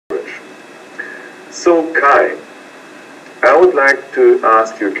So Kai, I would like to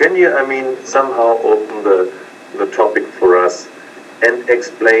ask you, can you, somehow open the topic for us and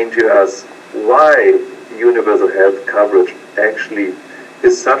explain to us why universal health coverage actually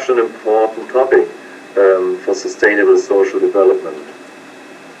is such an important topic for sustainable social development?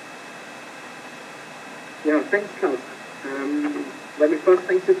 Yeah, thanks, Klaus. Let me first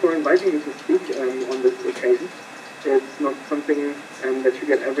thank you for inviting me to speak on this occasion. It's not something that you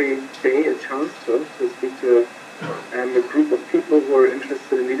get every day a chance to speak to a group of people who are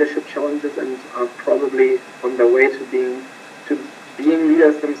interested in leadership challenges and are probably on their way to being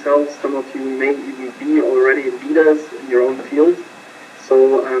leaders themselves. Some of you may even be already leaders in your own fields.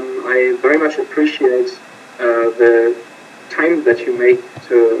 So I very much appreciate the time that you make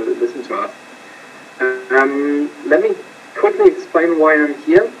to listen to us. Let me quickly explain why I'm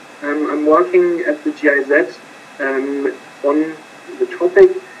here. I'm working at the GIZ on the topic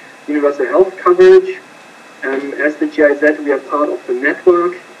universal health coverage. As the GIZ, we are part of the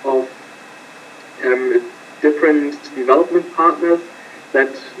network of different development partners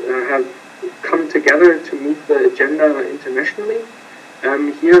that have come together to move the agenda internationally.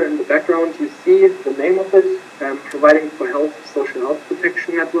 Here in the background you see the name of it, Providing for Health, Social Health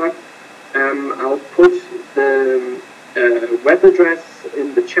Protection Network. I'll put the web address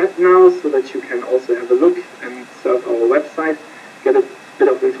in the chat now so that you can also have a look and surf our website, get a bit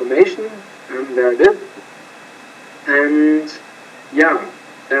of information. There it is. And yeah,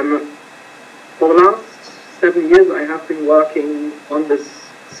 for the last 7 years I have been working on this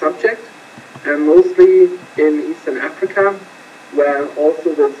subject, mostly in Eastern Africa, where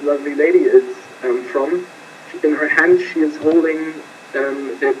also this lovely lady is from. In her hand she is holding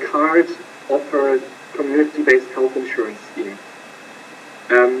a card of her community-based health insurance scheme.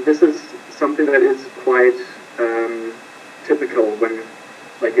 This is something that is quite typical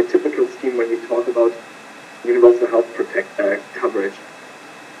like a typical scheme when we talk about universal health coverage.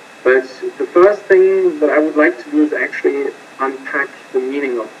 But the first thing that I would like to do is actually unpack the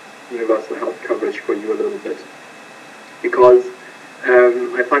meaning of universal health coverage for you a little bit, because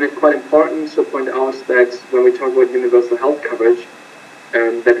I find it quite important to point out that when we talk about universal health coverage,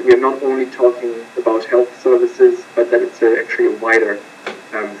 that we are not only talking about health services, but that it's actually a wider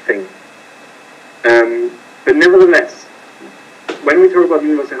thing. But nevertheless, when we talk about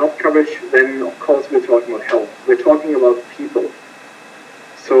universal health coverage, then of course we're talking about health. We're talking about people.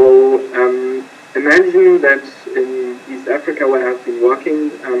 So imagine that in East Africa, where I've been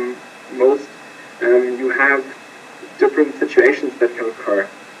working most, you have different situations that can occur.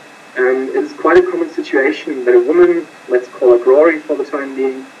 It's quite a common situation that a woman, let's call her Glory for the time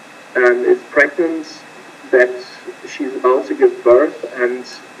being, is pregnant, that she's about to give birth, and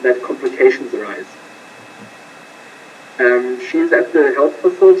that complications arise. She's at the health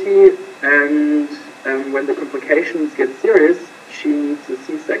facility, and when the complications get serious, she needs a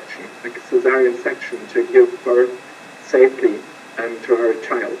C-section, like a cesarean section, to give birth safely to her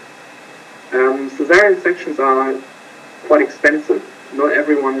child. Cesarean sections are quite expensive. Not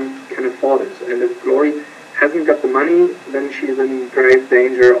everyone can afford it, and if Glory hasn't got the money, then she's in grave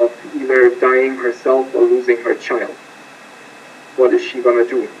danger of either dying herself or losing her child. What is she going to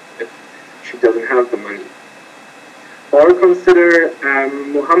do if she doesn't have the money? Or consider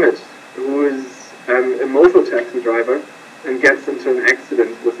Mohammed, who is a motor taxi driver and gets into an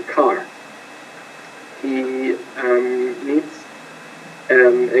accident with a car. He needs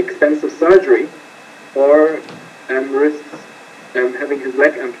extensive surgery, or risks having his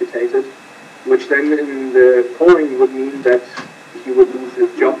leg amputated, which then in the following would mean that he would lose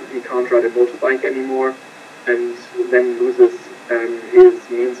his job, he can't ride a motorbike anymore, and then loses his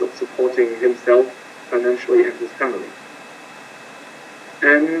means of supporting himself financially and his family.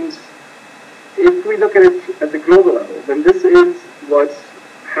 And if we look at it at the global level, then this is what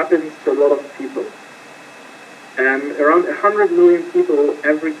happens to a lot of people. Around 100 million people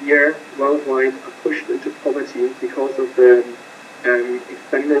every year worldwide are pushed into poverty because of the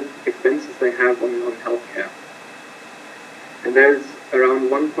expenses they have on healthcare. And there's around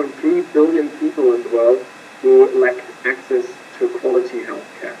 1.3 billion people in the world who lack access to quality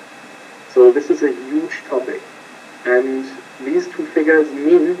healthcare. So this is a huge topic. And these two figures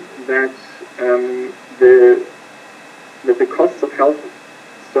mean that the costs of health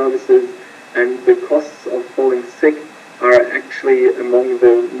services and the costs of falling sick are actually among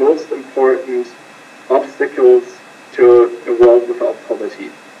the most important obstacles to a world without poverty.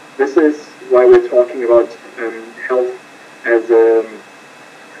 This is why we're talking about health as a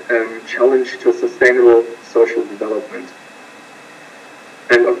challenge to sustainable social development,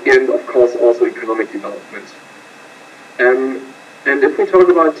 and of course also economic development. And if we talk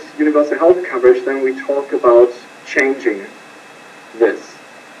about universal health coverage, then we talk about changing this,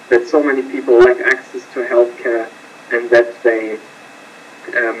 that so many people lack access to healthcare and that they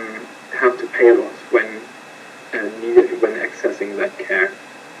have to pay a lot when accessing that care.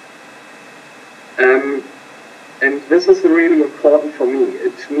 And this is really important for me.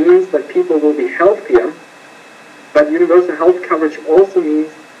 It means that people will be healthier, but universal health coverage also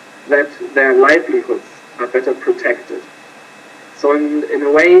means that their livelihoods are better protected. So in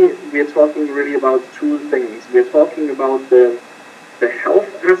a way, we are talking really about two things. We are talking about the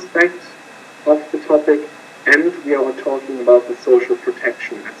health aspect of the topic, and we are talking about the social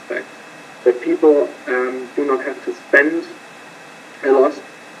protection aspect. That people do not have to spend a lot,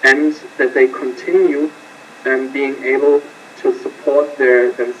 and that they continue being able to support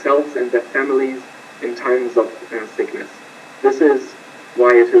themselves and their families in times of sickness. This is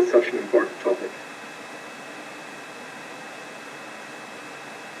why it is such an important topic.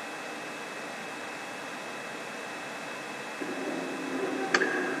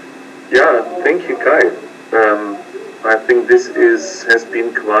 Yeah, thank you, Kai. I think this has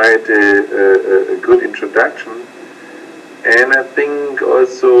been quite a good introduction, and I think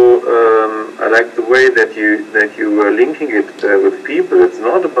also I like the way that you were linking it with people. It's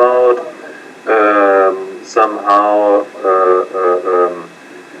not about somehow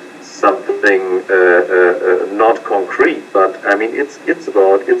something not concrete, but I mean it's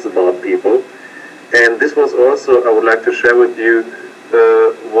about people. And this was also, I would like to share with you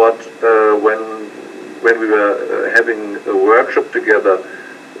what when we were having a workshop together,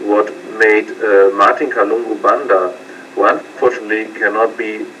 what made Martin Kalungu Banda, who unfortunately cannot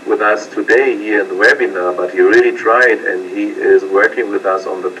be with us today here in the webinar, but he really tried and he is working with us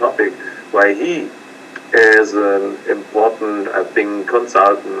on the topic, why he, as an important, I think,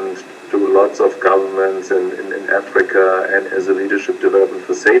 consultant to lots of governments in Africa and as a leadership development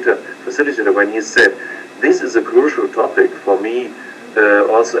facilitator, when he said, this is a crucial topic for me,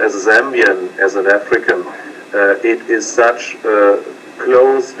 also as a Zambian, as an African, it is such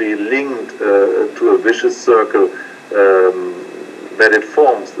closely linked to a vicious circle that it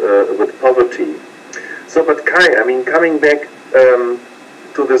forms with poverty. So, but Kai, I mean, coming back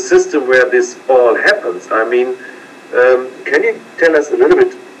to the system where this all happens, I mean, can you tell us a little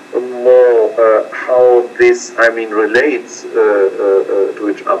bit more how this, I mean, relates to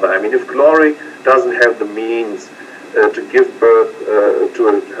each other? I mean, if Glory doesn't have the means to give birth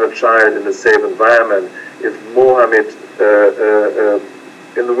to her child in a safe environment, if Mohammed,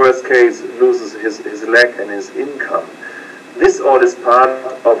 in the worst case, loses his leg and his income, this all is part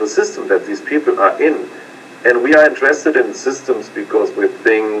of a system that these people are in. And we are interested in systems because we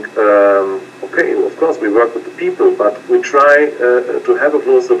think, okay, of course we work with the people, but we try to have a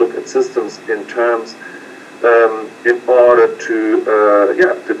closer look at systems in terms in order to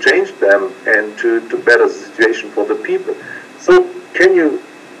change them and to better the situation for the people. So can you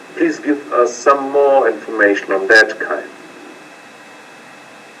please give us some more information on that, Kai?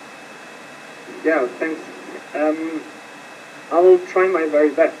 Yeah, thanks. I'll try my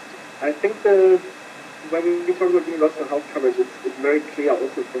very best. I think when we talk about universal health coverage, it's very clear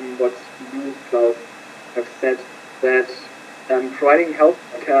also from what you, Klaus, have said, that providing health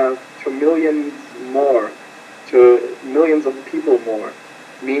care to millions of people more,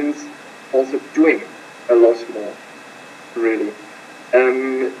 means also doing a lot more, really.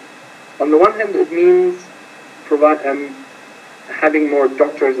 On the one hand, it means having more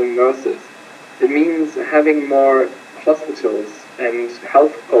doctors and nurses. It means having more hospitals and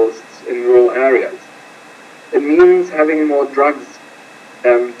health posts in rural areas. It means having more drugs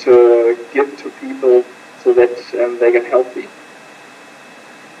to give to people so that they get healthy.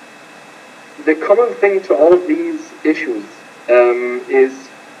 The common thing to all of these issues is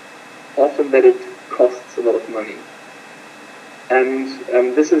often that it costs a lot of money.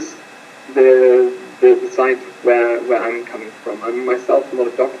 And this is the side where I'm coming from. I'm myself not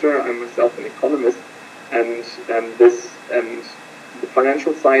a doctor, I'm myself an economist, and the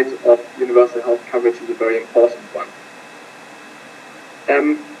financial side of universal health coverage is a very important one.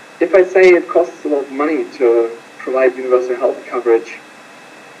 If I say it costs a lot of money to provide universal health coverage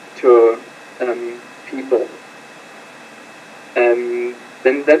to people,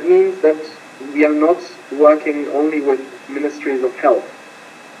 then that means that we are not working only with ministries of health.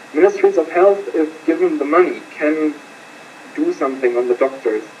 Ministries of health, if given the money, can do something on the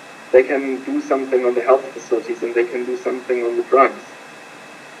doctors, they can do something on the health facilities, and they can do something on the drugs.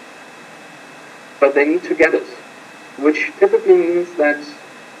 But they need to get it, which typically means that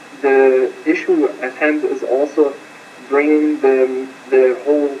the issue at hand is also bringing the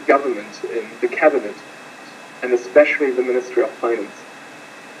whole government in, the cabinet, and especially the Ministry of Finance,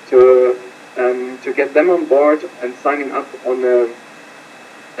 to get them on board and signing up on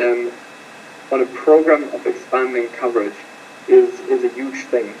a program of expanding coverage is a huge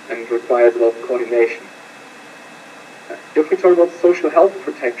thing and requires a lot of coordination. If we talk about social health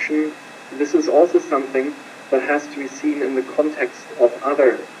protection, this is also something that has to be seen in the context of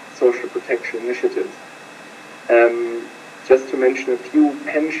other social protection initiatives. Just to mention a few: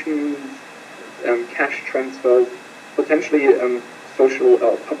 pensions, cash transfers, potentially social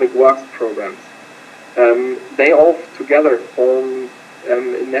or public works programs. They all together form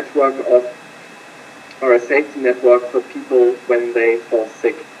a network of, or a safety network for people when they fall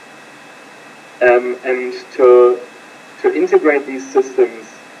sick. And to integrate these systems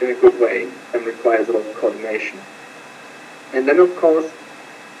in a good way requires a lot of coordination. And then, of course,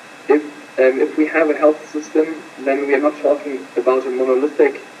 if we have a health system, then we are not talking about a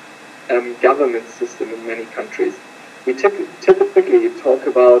monolithic government system in many countries. We typically talk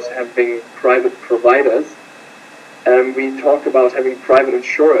about having private providers, we talk about having private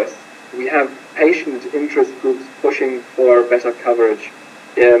insurers. We have patient interest groups pushing for better coverage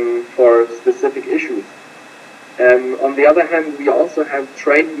for specific issues. On the other hand, we also have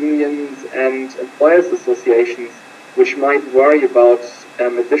trade unions and employers associations which might worry about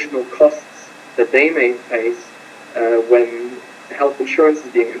additional costs that they may face when health insurance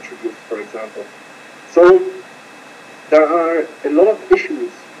is being introduced, for example. So there are a lot of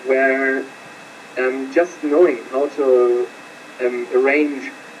issues where just knowing how to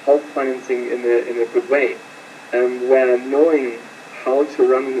arrange health financing in a good way, where knowing how to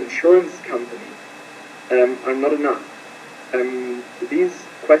run an insurance company are not enough. These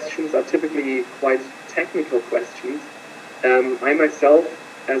questions are typically quite technical questions. I myself,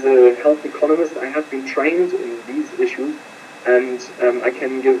 as a health economist, I have been trained in these issues, and I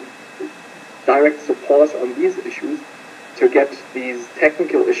can give direct support on these issues to get these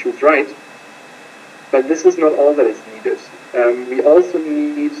technical issues right. But this is not all that is needed. We also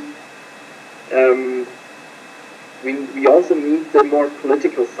need the more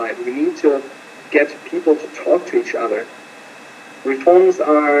political side. We need to get people to talk to each other. Reforms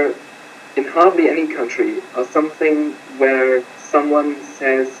are, in hardly any country, are something where someone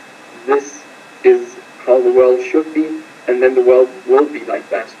says this is how the world should be, and then the world will be like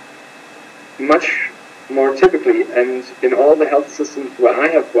that. Much more typically, and in all the health systems where I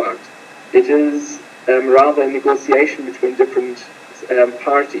have worked, it is rather a negotiation between different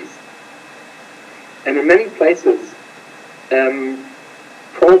parties. And in many places,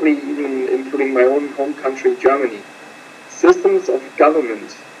 probably even including my own home country, Germany, systems of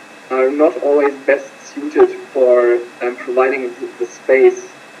government are not always best suited for providing the space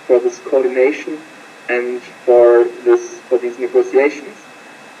for this coordination and for these negotiations.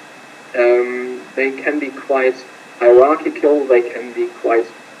 They can be quite hierarchical, they can be quite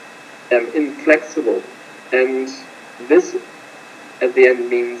inflexible, and this at the end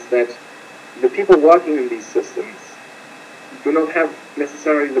means that the people working in these systems do not have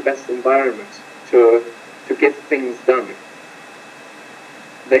necessarily the best environment to get things done.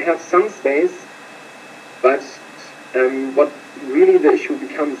 They have some space, but what really the issue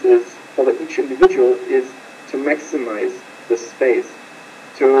becomes is, for each individual, is to maximize the space,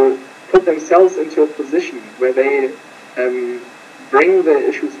 to put themselves into a position where they bring the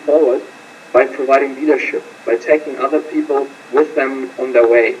issues forward by providing leadership, by taking other people with them on their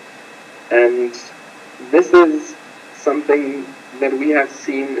way. And this is something that we have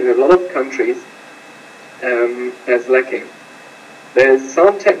seen in a lot of countries as lacking. There is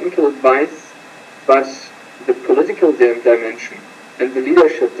some technical advice, but the political dimension and the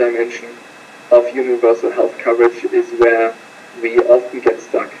leadership dimension of universal health coverage is where we often get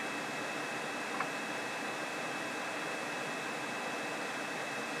stuck.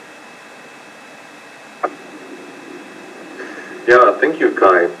 Yeah, thank you,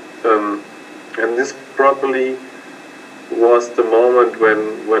 Kai. And this probably was the moment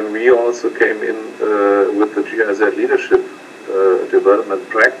when we also came in with the GIZ leadership development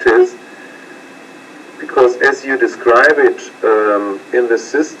practice, because as you describe it in the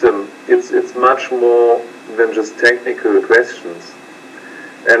system, it's much more than just technical questions.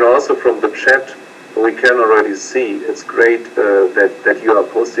 And also from the chat, we can already see it's great that you are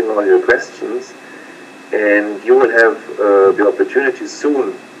posting all your questions, and you will have the opportunity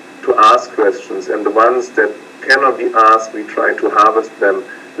soon to ask questions, and the ones that cannot be asked, we try to harvest them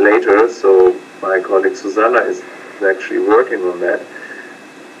later. So my colleague Susanna is actually working on that.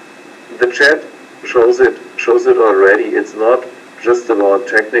 The chat shows it already. It's not just about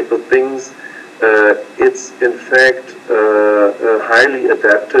technical things. It's in fact a highly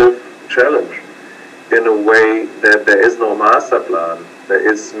adaptive challenge. in a way that there is no master plan.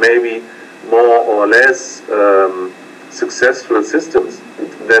 There is maybe more or less successful systems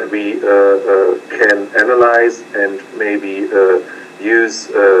that we can analyze and maybe use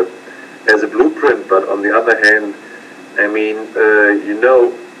as a blueprint. But on the other hand, I mean, you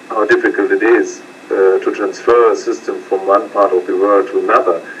know how difficult it is to transfer a system from one part of the world to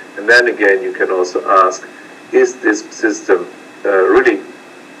another. And then again, you can also ask, is this system really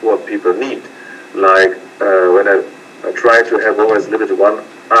what people need? Like when I try to have always a little bit one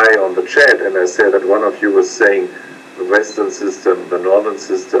eye on the chat, and I said that one of you was saying the Western system, the Northern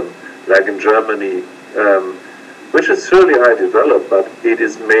system, like in Germany, which is surely high developed, but it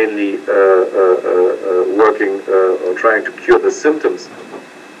is mainly working or trying to cure the symptoms,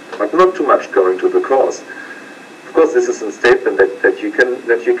 but not too much going to the cause. Of course, this is a statement that you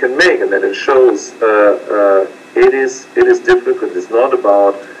can make, and that it shows it is difficult. It's not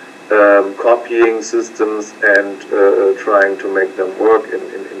about copying systems and trying to make them work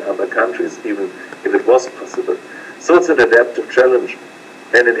in other countries, even if it was possible. So it's an adaptive challenge,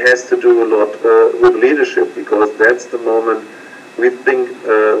 and it has to do a lot with leadership, because that's the moment we think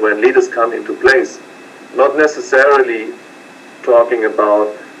when leaders come into place. Not necessarily talking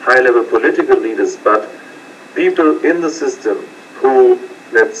about high-level political leaders, but people in the system who,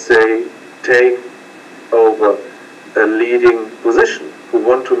 let's say, take over a leading position, who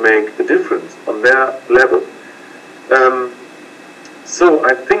want to make a difference on their level. So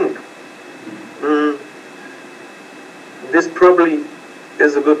I think this probably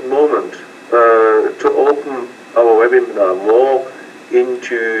is a good moment to open our webinar more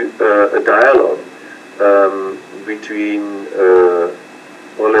into a dialogue between,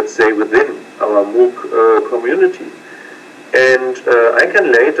 or let's say within our MOOC community. And I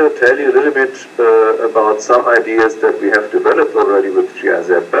can later tell you a little bit about some ideas that we have developed already with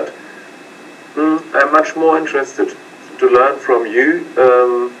GIZ, but I'm much more interested to learn from you,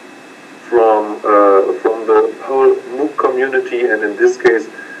 from the whole MOOC community, and in this case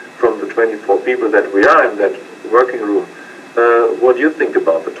from the 24 people that we are in that working room, what you think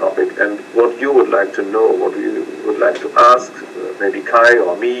about the topic and what you would like to know, what you would like to ask, maybe Kai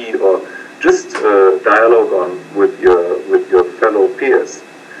or me, or just dialogue on with your fellow peers.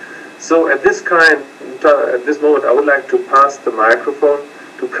 So at this moment, I would like to pass the microphone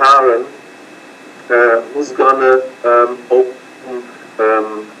to Karen, who's gonna open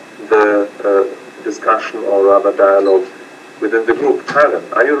the discussion, or rather dialogue, within the group. Karen,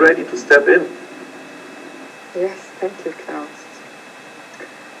 are you ready to step in? Yes, thank you, Klaus.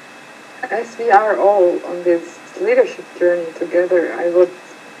 As we are all on this leadership journey together, I would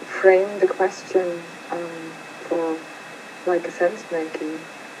frame the question for like a sense making.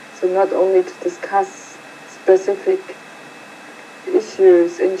 So not only to discuss specific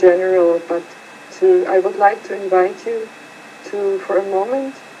issues in general, but I would like to invite you to, for a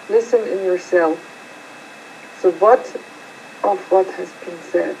moment, listen in yourself. So what of what has been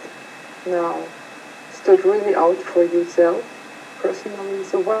said now stood really out for yourself personally?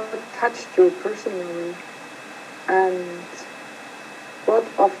 So what touched you personally? And what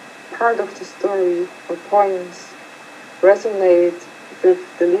of part of the story or points resonate with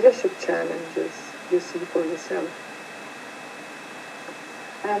the leadership challenges you see for yourself?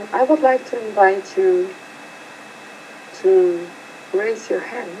 And I would like to invite you to raise your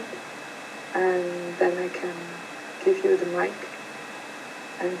hand, and then I can give you the mic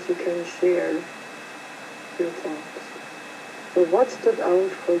and you can share your thoughts. So what stood out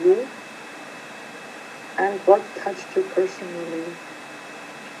for you and what touched you personally,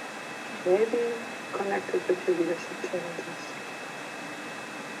 maybe connected with your leadership challenges?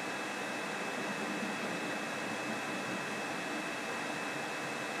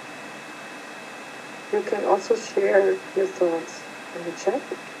 You can also share your thoughts in the chat,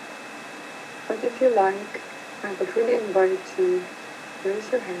 but if you like, I would really invite you to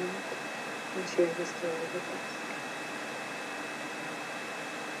raise your hand and share your story with us.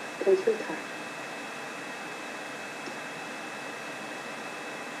 Take your time.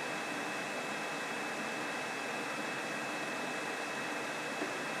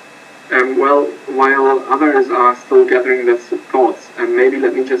 Well, while others are still gathering their thoughts, maybe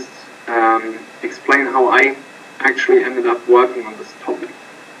let me just explain how I actually ended up working on this topic,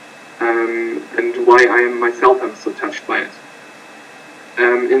 and why I myself am so touched by it.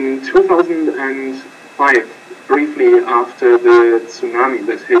 In 2005, briefly after the tsunami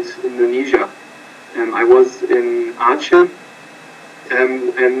that hit Indonesia, I was in Aceh,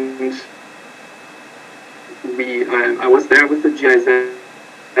 and I was there with the GIZ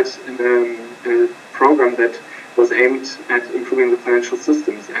in a program that was aimed at improving the financial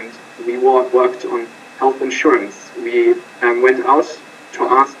systems, and we worked on health insurance. We went out to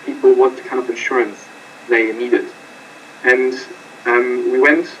ask people what kind of insurance they needed. And we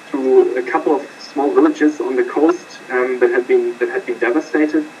went through a couple of small villages on the coast that had been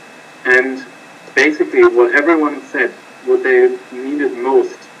devastated. And basically what everyone said, what they needed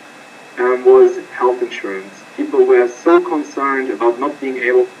most was health insurance. People were so concerned about not being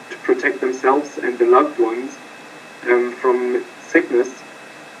able to protect themselves and their loved ones from sickness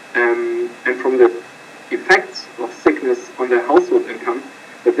and from the effects of sickness on their household income,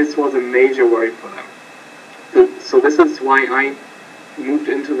 that this was a major worry for them. So this is why I moved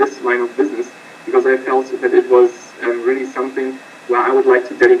into this line of business, because I felt that it was really something where I would like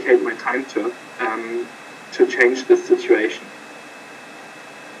to dedicate my time to change this situation.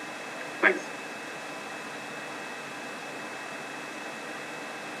 Thanks.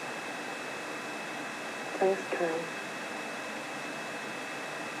 Thanks, Kai.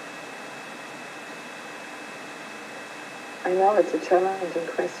 I know it's a challenging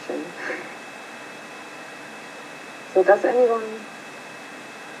question. So does anyone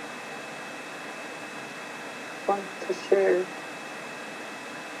want to share?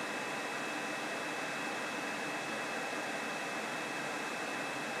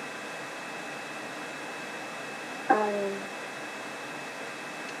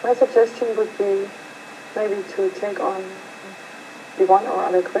 My suggestion would be maybe to take on the one or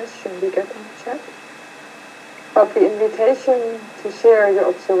other question we get in the chat. But the invitation to share your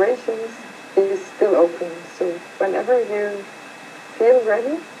observations is still open. So whenever you feel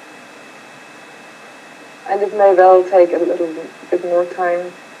ready, and it may well take a little bit more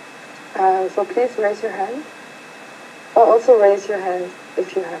time, so please raise your hand, or also raise your hand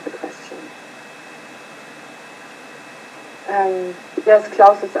if you have a question. Yes,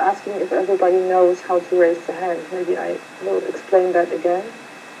 Klaus is asking if everybody knows how to raise the hand. Maybe I will explain that again,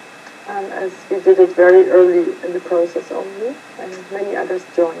 as we did it very early in the process only, and many others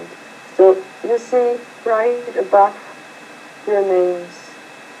joined. So you see right above your names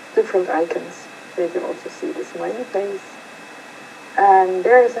different icons. There you also see the smiley face. And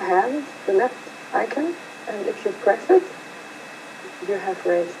there is a hand, the left icon, and if you press it, you have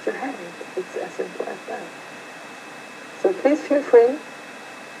raised your hand. It's as simple as that. So please feel free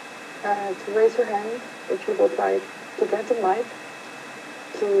to raise your hand if you would like to get the mic,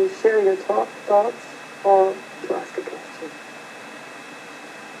 to share your thoughts, or to ask a question.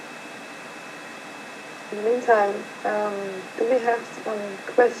 In the meantime, do we have some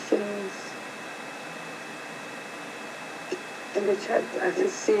questions in the chat? I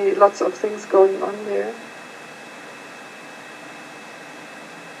just see lots of things going on there.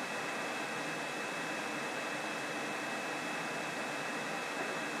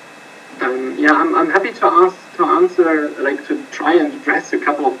 Yeah, I'm happy to answer, like to try and address a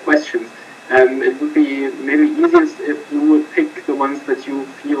couple of questions. It would be maybe easiest if you would pick the ones that you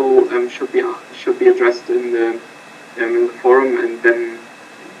feel should be addressed in the forum, and then,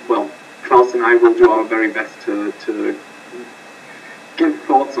 well, Klaus and I will do our very best to give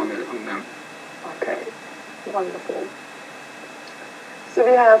thoughts on them. Okay, wonderful. So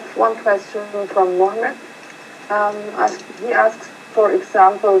we have one question from Mohammed. He asks for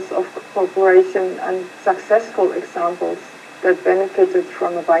examples of cooperation and successful examples that benefited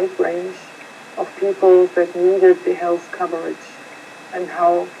from a wide range of people that needed the health coverage, and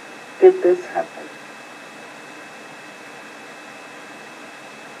how did this happen?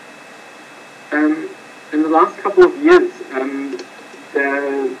 In the last couple of years,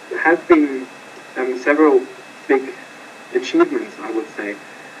 there have been several big achievements, I would say.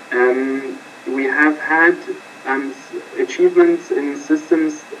 We have had achievements in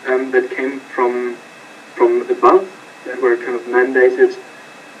systems that came from above, that were kind of mandated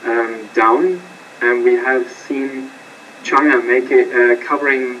down, and we have seen China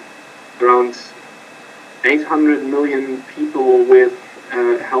covering around 800 million people with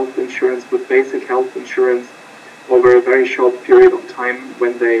health insurance, with basic health insurance, over a very short period of time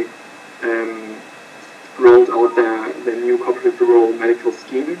when they rolled out the new cooperative rural medical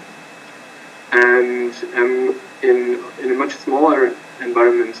scheme. And in a much smaller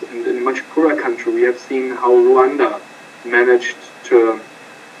environment and in a much poorer country, we have seen how Rwanda managed to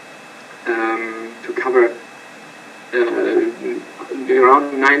cover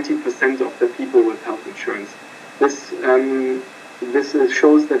around 90% of the people with health insurance. This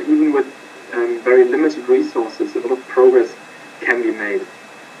shows that even with very limited resources, a lot of progress can be made.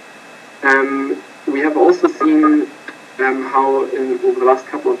 We have also seen how over the last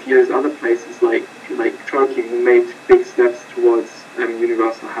couple of years, other places like Turkey made big steps towards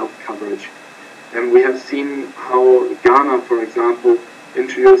universal health coverage. And we have seen how Ghana, for example,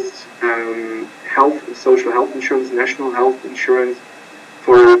 introduced social health insurance, national health insurance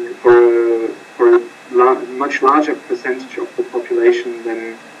for a much larger percentage of the population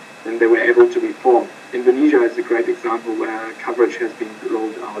than they were able to reform. Indonesia is a great example where coverage has been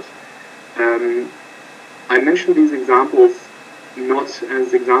rolled out. I mentioned these examples not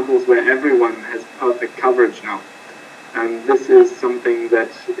as examples where everyone has perfect coverage now. And this is something that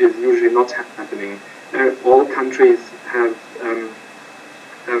is usually not happening. All countries have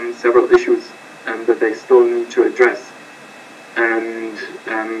several issues that they still need to address. And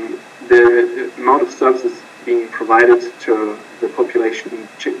the amount of services being provided to the population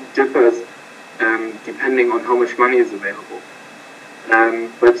differs depending on how much money is available.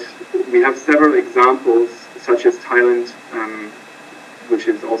 But we have several examples, such as Thailand, which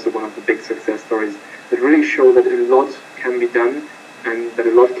is also one of the big success stories, that really show that a lot can be done, and that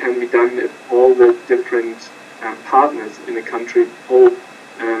a lot can be done if all the different partners in a country pull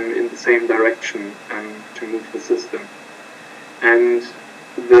in the same direction to move the system. And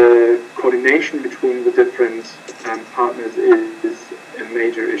the coordination between the different partners is a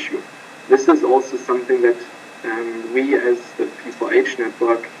major issue. This is also something that we as the P4H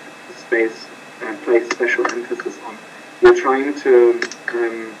network space place special emphasis on. We're trying to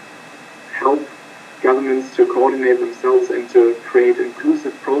help governments to coordinate themselves and to create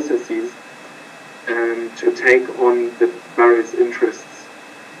inclusive processes to take on the various interests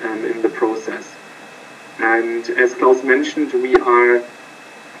in the process. And as Klaus mentioned, we are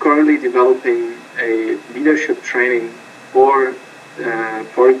currently developing a leadership training for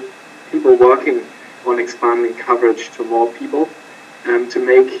people working on expanding coverage to more people to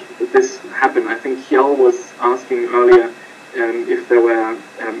make this happen. I think Kjell was asking earlier if there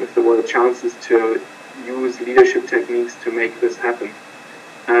were chances to use leadership techniques to make this happen.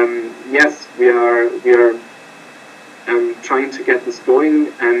 Yes, we are trying to get this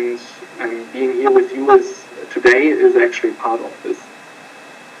going, and being here with you today is actually part of this.